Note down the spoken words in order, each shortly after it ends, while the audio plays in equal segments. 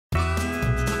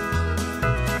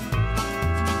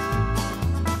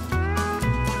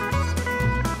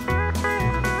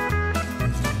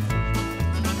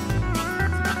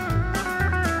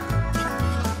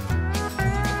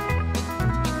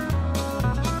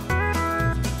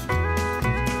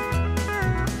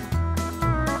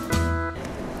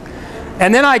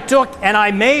And then I took and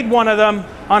I made one of them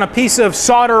on a piece of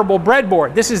solderable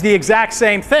breadboard. This is the exact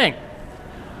same thing.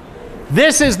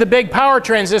 This is the big power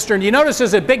transistor, and you notice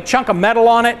there's a big chunk of metal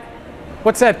on it?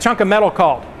 What's that chunk of metal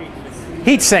called?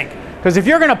 Heatsink. Because if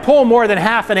you're going to pull more than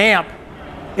half an amp,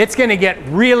 it's going to get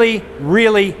really,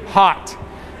 really hot.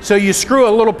 So you screw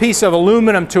a little piece of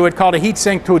aluminum to it called a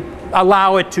heatsink to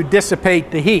allow it to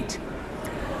dissipate the heat.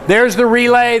 There's the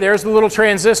relay, there's the little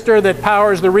transistor that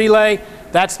powers the relay.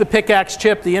 That's the PICAXE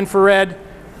chip, the infrared,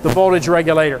 the voltage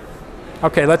regulator.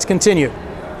 Okay, let's continue.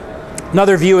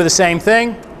 Another view of the same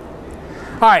thing.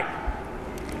 All right,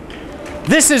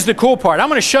 this is the cool part. I'm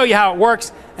going to show you how it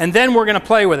works, and then we're going to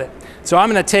play with it. So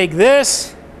I'm going to take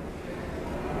this,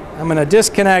 I'm going to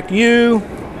disconnect you,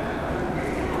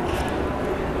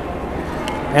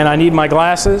 and I need my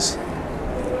glasses.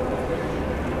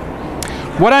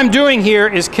 What I'm doing here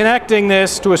is connecting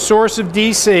this to a source of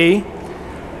DC,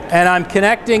 and I'm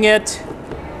connecting it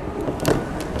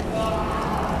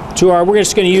to our, we're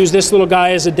just going to use this little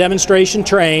guy as a demonstration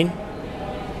train.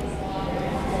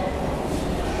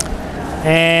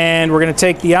 And we're going to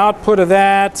take the output of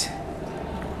that.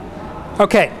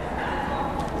 Okay.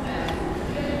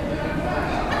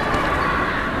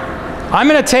 I'm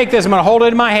going to take this, I'm going to hold it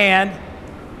in my hand,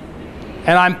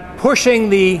 and I'm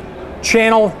pushing the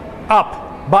channel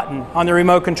up button on the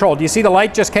remote control. Do you see the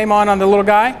light just came on the little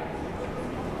guy?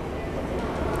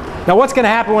 Now what's going to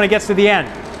happen when it gets to the end?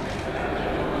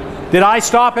 Did I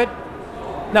stop it?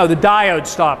 No, the diode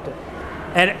stopped it.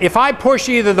 And if I push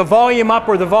either the volume up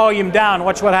or the volume down,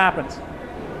 watch what happens.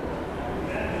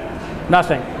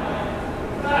 Nothing.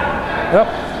 Yep.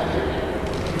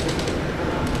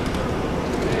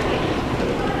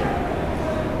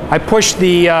 I pushed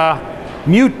the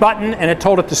mute button and it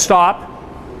told it to stop.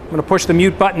 I'm going to push the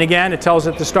mute button again. It tells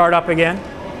it to start up again.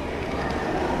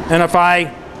 And if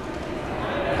I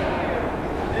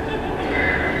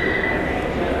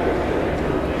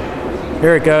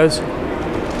here it goes.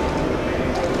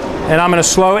 And I'm going to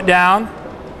slow it down,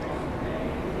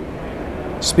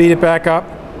 speed it back up.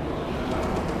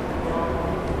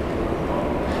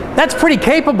 That's pretty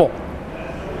capable.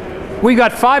 We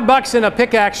got $5 in a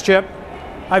PICAXE chip.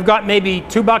 I've got maybe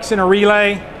 $2 in a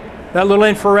relay. That little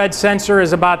infrared sensor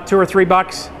is about $2 or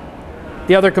 $3.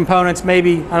 The other components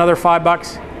maybe another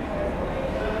 $5.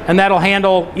 And that'll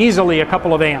handle easily a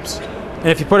couple of amps. And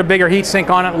if you put a bigger heatsink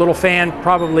on it, a little fan,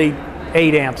 probably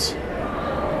 8 amps.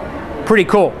 Pretty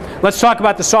cool. Let's talk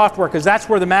about the software, because that's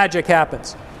where the magic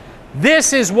happens.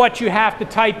 This is what you have to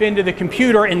type into the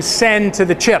computer and send to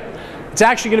the chip. It's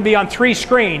actually going to be on 3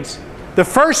 screens. The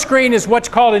first screen is what's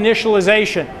called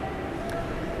initialization.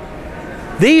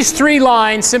 These 3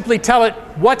 lines simply tell it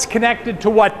what's connected to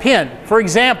what pin. For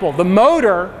example, the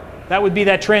motor, that would be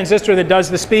that transistor that does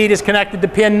the speed, is connected to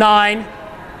pin 9.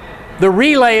 The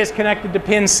relay is connected to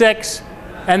pin 6.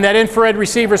 And that infrared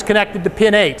receiver is connected to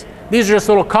pin 8. These are just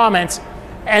little comments.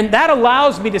 And that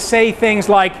allows me to say things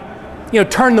like, you know,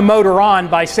 turn the motor on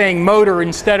by saying motor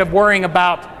instead of worrying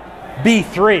about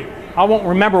B3. I won't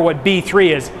remember what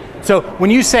B3 is. So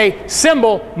when you say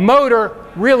symbol, motor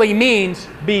really means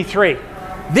B3.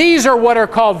 These are what are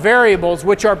called variables,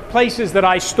 which are places that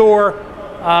I store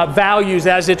values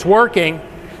as it's working.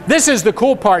 This is the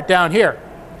cool part down here.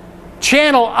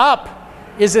 Channel up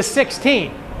is a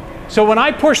 16. So when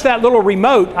I push that little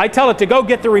remote, I tell it to go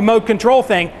get the remote control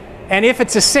thing, and if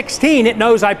it's a 16, it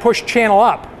knows I pushed channel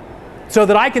up. So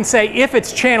that I can say, if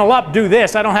it's channel up, do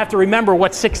this. I don't have to remember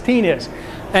what 16 is.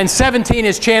 And 17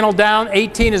 is channel down,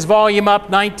 18 is volume up,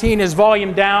 19 is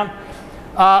volume down.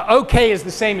 OK is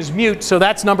the same as mute, so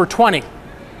that's number 20.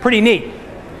 Pretty neat.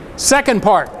 Second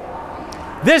part.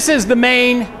 This is the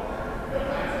main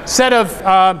set of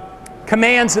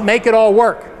commands that make it all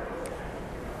work.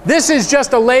 This is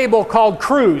just a label called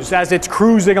cruise, as it's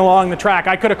cruising along the track.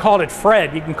 I could have called it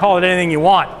Fred. You can call it anything you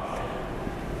want.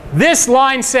 This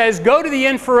line says, go to the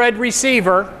infrared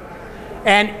receiver,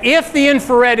 and if the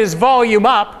infrared is volume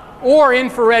up or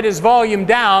infrared is volume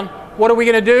down, what are we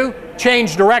going to do?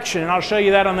 Change direction, and I'll show you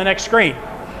that on the next screen.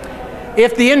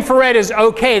 If the infrared is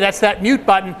OK, that's that mute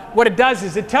button, what it does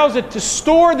is it tells it to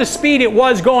store the speed it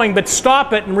was going, but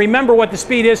stop it and remember what the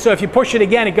speed is, so if you push it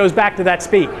again, it goes back to that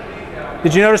speed.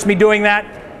 Did you notice me doing that?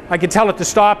 I could tell it to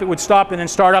stop, it would stop and then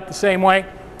start up the same way.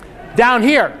 Down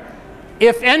here,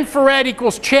 if infrared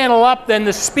equals channel up, then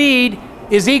the speed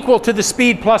is equal to the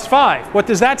speed plus 5. What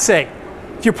does that say?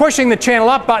 If you're pushing the channel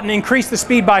up button, increase the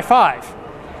speed by 5.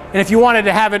 And if you wanted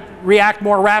to have it react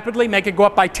more rapidly, make it go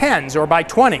up by 10s or by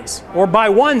 20s or by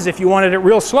 1s if you wanted it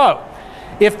real slow.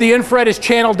 If the infrared is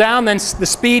channeled down, then the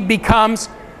speed becomes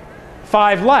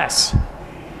 5 less.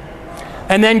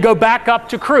 and then go back up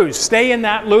to cruise. Stay in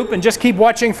that loop and just keep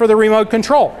watching for the remote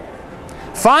control.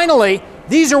 Finally,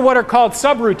 these are what are called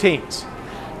subroutines. Do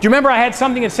you remember I had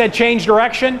something that said change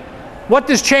direction? What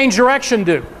does change direction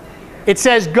do? It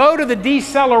says go to the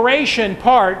deceleration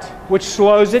part, which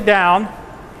slows it down,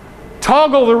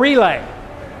 toggle the relay.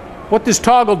 What does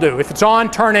toggle do? If it's on,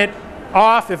 turn it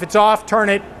off. If it's off, turn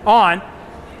it on.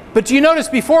 But do you notice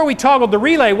before we toggled the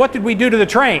relay, what did we do to the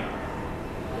train?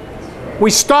 We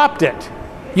stopped it.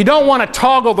 You don't want to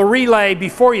toggle the relay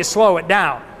before you slow it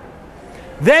down.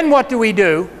 Then what do we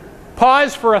do?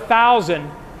 Pause for 1,000.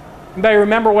 Anybody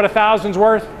remember what 1,000's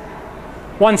worth?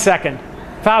 1 second.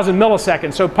 1,000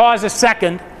 milliseconds. So pause a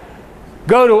second,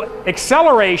 go to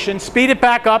acceleration, speed it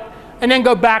back up, and then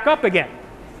go back up again.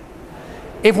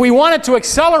 If we wanted to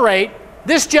accelerate,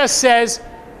 this just says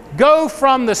go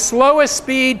from the slowest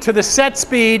speed to the set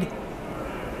speed,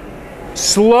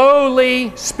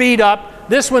 slowly speed up.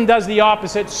 This one does the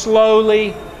opposite,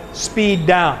 slowly speed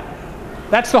down.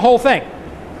 That's the whole thing.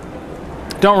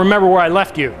 Don't remember where I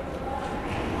left you.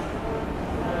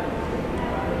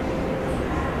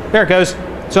 There it goes.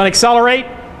 So on accelerate,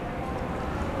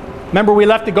 remember we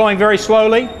left it going very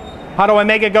slowly. How do I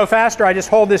make it go faster? I just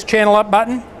hold this channel up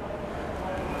button.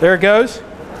 There it goes.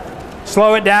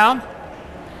 Slow it down.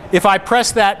 If I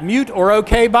press that mute or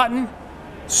OK button,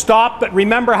 stop, but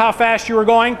remember how fast you were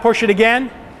going. Push it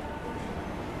again.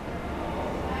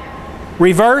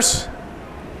 Reverse.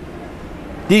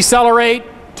 Decelerate.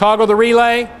 Toggle the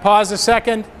relay. Pause a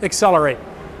second. Accelerate.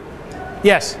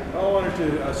 Yes? If I wanted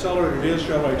to accelerate or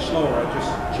decelerate slower, I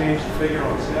just change the figure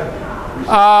on step?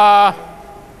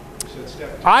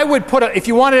 I would put if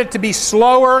you wanted it to be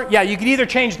slower, yeah, you could either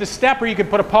change the step or you could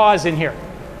put a pause in here.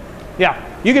 Yeah,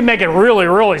 you could make it really,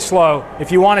 really slow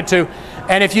if you wanted to.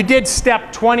 And if you did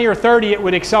step 20 or 30, it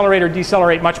would accelerate or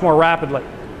decelerate much more rapidly.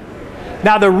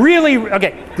 Now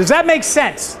okay, does that make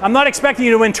sense? I'm not expecting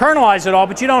you to internalize it all,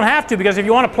 but you don't have to, because if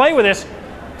you want to play with this,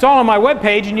 it's all on my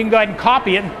webpage and you can go ahead and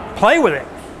copy it and play with it.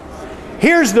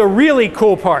 Here's the really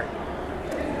cool part.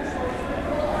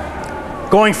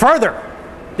 Going further.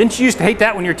 Didn't you used to hate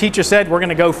that when your teacher said, we're going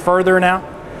to go further now?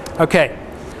 Okay.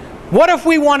 What if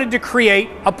we wanted to create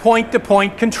a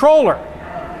point-to-point controller?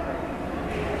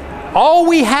 All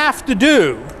we have to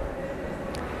do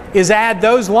is add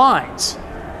those lines.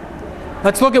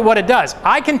 Let's look at what it does.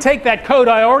 I can take that code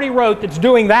I already wrote that's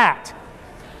doing that,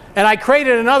 and I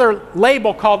created another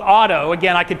label called auto.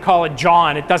 Again, I could call it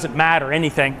John. It doesn't matter,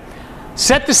 anything.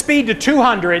 Set the speed to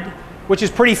 200, which is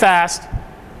pretty fast.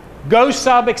 Go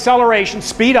sub acceleration,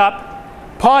 speed up,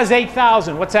 pause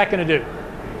 8,000. What's that going to do?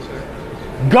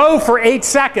 Go for 8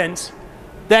 seconds,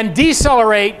 then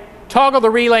decelerate, toggle the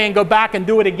relay, and go back and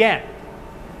do it again.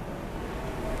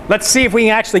 Let's see if we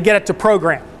can actually get it to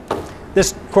program.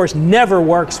 This, of course, never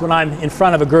works when I'm in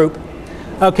front of a group.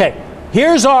 Okay,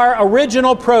 here's our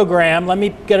original program. Let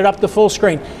me get it up to full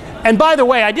screen. And by the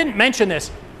way, I didn't mention this.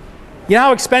 You know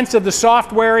how expensive the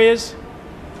software is?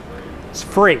 It's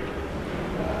free.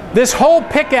 This whole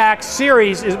PICAXE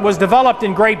series was developed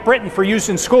in Great Britain for use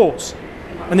in schools.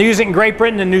 And they're using it in Great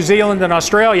Britain and New Zealand and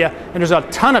Australia. And there's a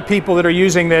ton of people that are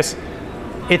using this.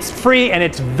 It's free and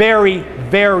it's very,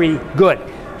 very good.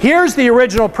 Here's the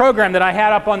original program that I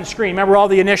had up on the screen. Remember all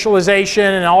the initialization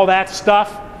and all that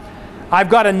stuff? I've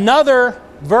got another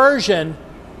version.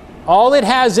 All it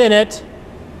has in it,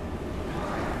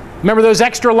 remember those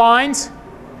extra lines?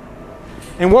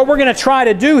 And what we're going to try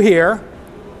to do here,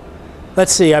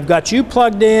 let's see, I've got you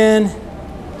plugged in.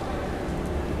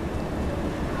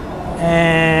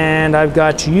 And I've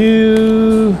got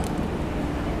you.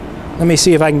 Let me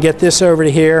see if I can get this over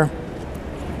to here.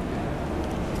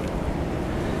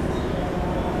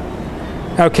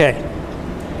 Okay.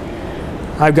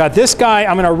 I've got this guy.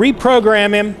 I'm going to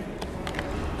reprogram him.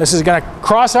 This is going to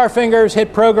cross our fingers,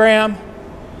 hit program.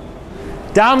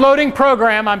 Downloading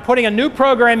program. I'm putting a new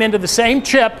program into the same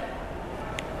chip.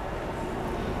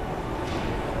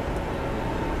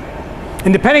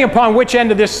 And depending upon which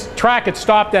end of this track it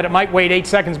stopped at, it might wait 8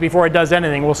 seconds before it does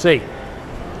anything. We'll see.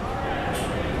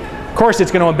 Of course,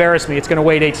 it's going to embarrass me. It's going to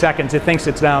wait 8 seconds. It thinks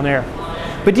it's down there.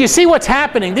 But do you see what's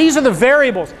happening? These are the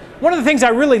variables. One of the things I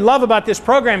really love about this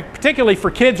program, particularly for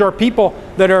kids or people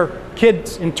that are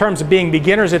kids in terms of being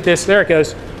beginners at this, there it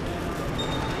goes.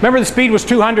 Remember the speed was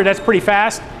 200, that's pretty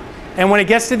fast. And when it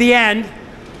gets to the end,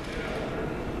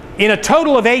 in a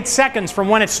total of 8 seconds from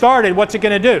when it started, what's it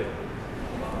going to do?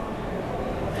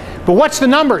 But what's the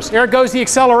numbers? There goes the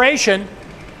acceleration.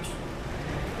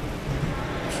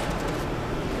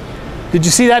 Did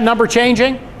you see that number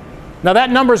changing? Now that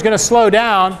number is going to slow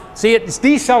down. See, it's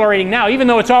decelerating now, even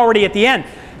though it's already at the end.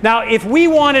 Now, if we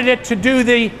wanted it to do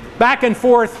the back and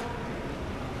forth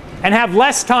and have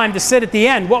less time to sit at the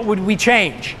end, what would we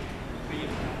change?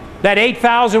 That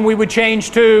 8,000 we would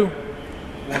change to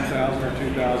 1,000 or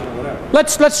 2,000 or whatever.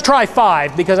 let's try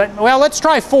 5 because well, let's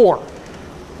try 4.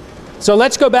 So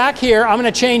let's go back here. I'm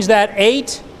going to change that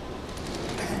 8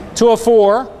 to a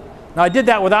 4. Now I did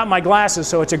that without my glasses,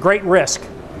 so it's a great risk.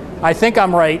 I think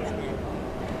I'm right.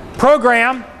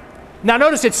 Program. Now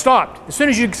notice it stopped. As soon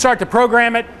as you start to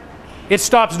program it, it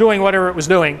stops doing whatever it was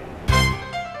doing.